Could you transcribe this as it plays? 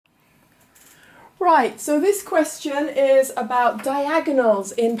Right, so this question is about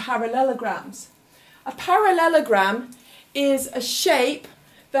diagonals in parallelograms. A parallelogram is a shape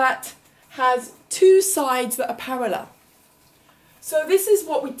that has two sides that are parallel. So this is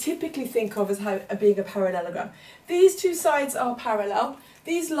what we typically think of as being a parallelogram. These two sides are parallel.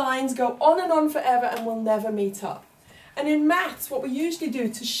 These lines go on and on forever and will never meet up. And in maths, what we usually do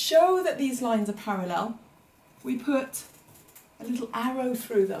to show that these lines are parallel, we put a little arrow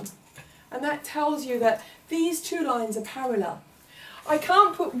through them. And that tells you that these two lines are parallel. I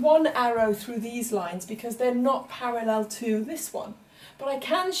can't put one arrow through these lines because they're not parallel to this one. But I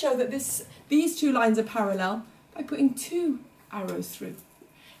can show that these two lines are parallel by putting two arrows through.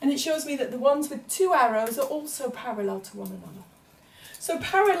 And it shows me that the ones with two arrows are also parallel to one another. So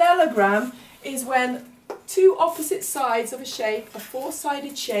parallelogram is when two opposite sides of a shape, a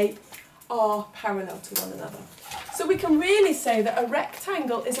four-sided shape, are parallel to one another. So we can really say that a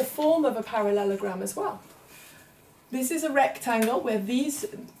rectangle is a form of a parallelogram as well. This is a rectangle where these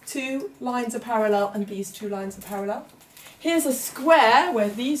two lines are parallel and these two lines are parallel. Here's a square where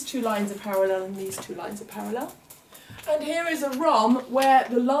these two lines are parallel and these two lines are parallel. And here is a rhomb where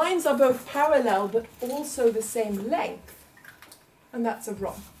the lines are both parallel but also the same length. And that's a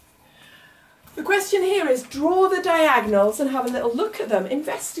rhomb. The question here is draw the diagonals and have a little look at them.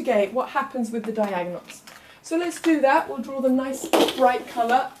 Investigate what happens with the diagonals. So let's do that. We'll draw the nice bright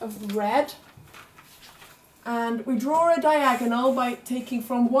colour of red. And we draw a diagonal by taking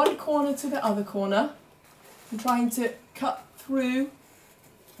from one corner to the other corner and trying to cut through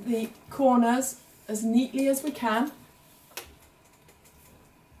the corners as neatly as we can.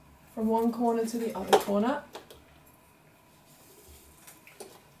 From one corner to the other corner.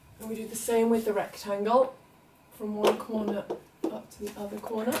 And we do the same with the rectangle, from one corner up to the other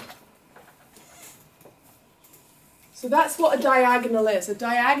corner. So that's what a diagonal is. A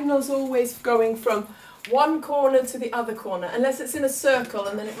diagonal is always going from one corner to the other corner, unless it's in a circle,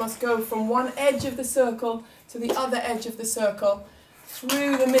 and then it must go from one edge of the circle to the other edge of the circle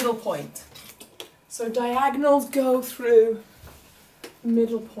through the middle point. So diagonals go through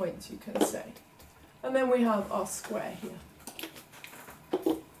middle points, you can say. And then we have our square here.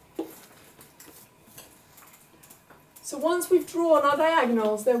 So once we've drawn our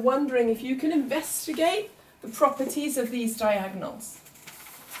diagonals, they're wondering if you can investigate the properties of these diagonals.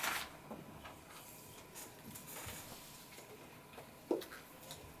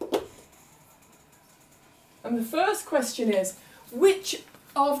 And the first question is, which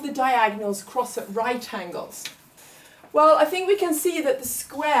of the diagonals cross at right angles? Well, I think we can see that the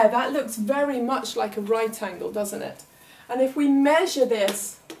square, that looks very much like a right angle, doesn't it? And if we measure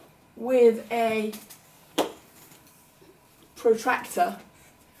this with a protractor,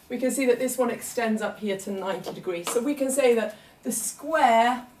 we can see that this one extends up here to 90 degrees. So we can say that the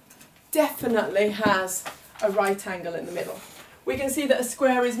square definitely has a right angle in the middle. We can see that a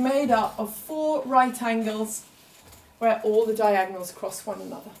square is made up of four right angles where all the diagonals cross one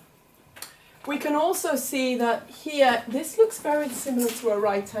another. We can also see that here, this looks very similar to a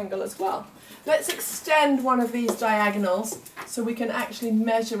right angle as well. Let's extend one of these diagonals so we can actually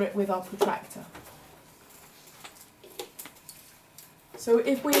measure it with our protractor. So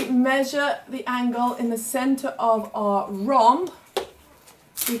if we measure the angle in the centre of our rhomb,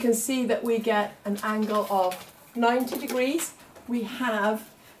 we can see that we get an angle of 90 degrees. We have,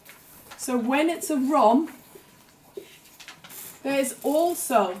 so when it's a rhomb, there's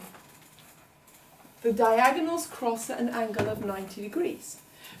also the diagonals cross at an angle of 90 degrees.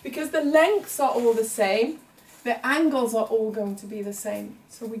 Because the lengths are all the same, the angles are all going to be the same.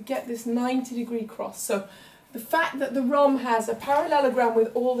 So we get this 90 degree cross. So the fact that the rhomb has a parallelogram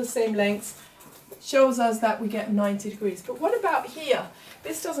with all the same lengths shows us that we get 90 degrees. But what about here?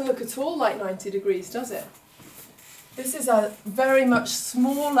 This doesn't look at all like 90 degrees, does it? This is a very much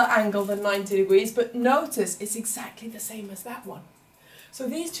smaller angle than 90 degrees, but notice it's exactly the same as that one. So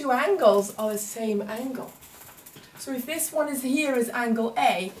these two angles are the same angle. So if this one is here is angle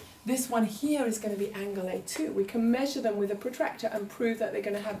A, this one here is going to be angle A too. We can measure them with a protractor and prove that they're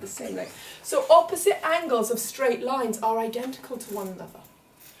going to have the same length. So opposite angles of straight lines are identical to one another.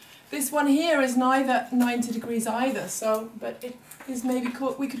 This one here is neither 90 degrees either, but it is maybe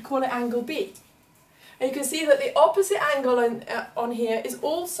we could call it angle B. And you can see that the opposite angle on here is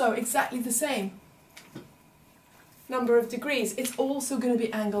also exactly the same number of degrees. It's also going to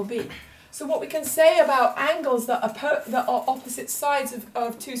be angle B. So what we can say about angles that are opposite sides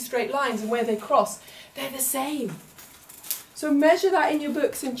of two straight lines and where they cross, they're the same. So measure that in your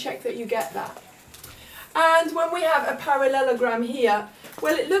books and check that you get that. And when we have a parallelogram here,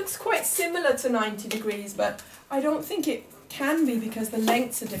 well, it looks quite similar to 90 degrees, but I don't think it can be because the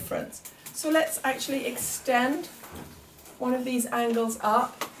lengths are different. So let's actually extend one of these angles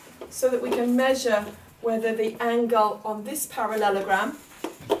up so that we can measure whether the angle on this parallelogram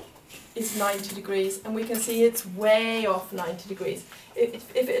is 90 degrees, and we can see it's way off 90 degrees.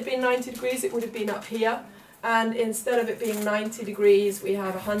 If it had been 90 degrees, it would have been up here, and instead of it being 90 degrees, we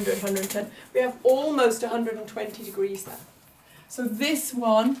have 100, 110. We have almost 120 degrees there. So this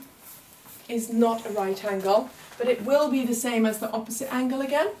one is not a right angle, but it will be the same as the opposite angle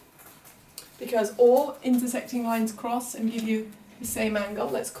again, because all intersecting lines cross and give you the same angle.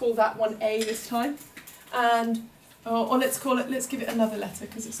 Let's call that one A this time, and or let's give it another letter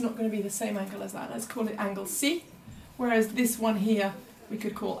because it's not going to be the same angle as that. Let's call it angle C, whereas this one here we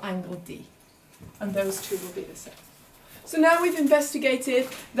could call angle D, and those two will be the same. So now we've investigated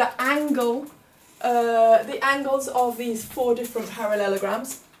the angles of these 4 different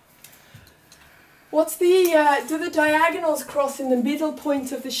parallelograms. What's do the diagonals cross in the middle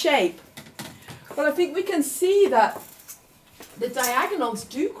point of the shape? Well, I think we can see that the diagonals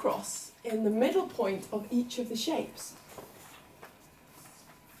do cross in the middle point of each of the shapes.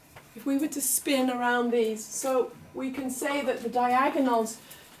 If we were to spin around these, so we can say that the diagonals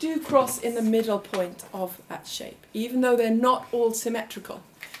do cross in the middle point of that shape, even though they're not all symmetrical.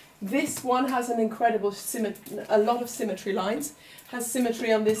 This one has an incredible a lot of symmetry lines, has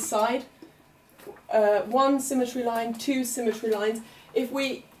symmetry on this side, 1 symmetry line, 2 symmetry lines. If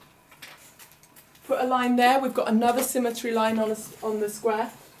we put a line there, we've got another symmetry line on the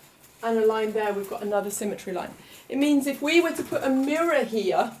square, and a line there, we've got another symmetry line. It means if we were to put a mirror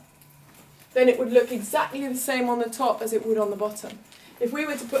here, then it would look exactly the same on the top as it would on the bottom. If we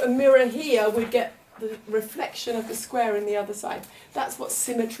were to put a mirror here, we'd get the reflection of the square in the other side. That's what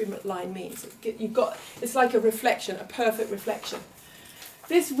symmetry line means. It's like a reflection, a perfect reflection.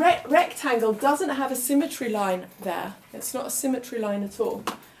 This rectangle doesn't have a symmetry line there. It's not a symmetry line at all.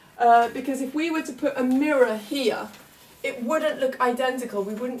 Because if we were to put a mirror here, it wouldn't look identical.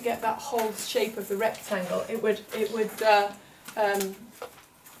 We wouldn't get that whole shape of the rectangle. It would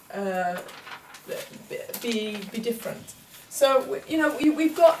be different. So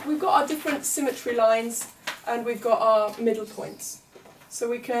we've got our different symmetry lines, and we've got our middle points. So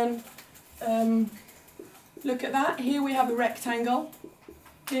we can look at that. Here we have a rectangle.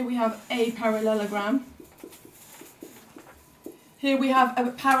 Here we have a parallelogram. Here we have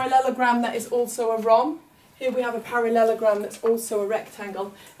a parallelogram that is also a rhomb. Here we have a parallelogram that's also a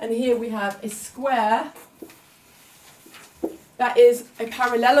rectangle. And here we have a square that is a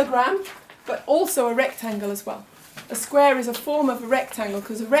parallelogram, but also a rectangle as well. A square is a form of a rectangle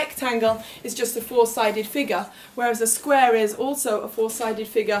because a rectangle is just a 4-sided figure, whereas a square is also a 4-sided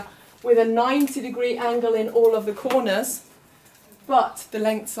figure with a 90-degree angle in all of the corners, but the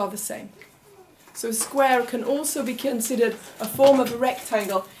lengths are the same. So a square can also be considered a form of a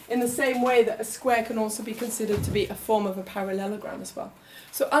rectangle in the same way that a square can also be considered to be a form of a parallelogram as well.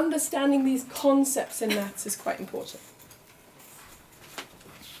 So understanding these concepts in maths is quite important.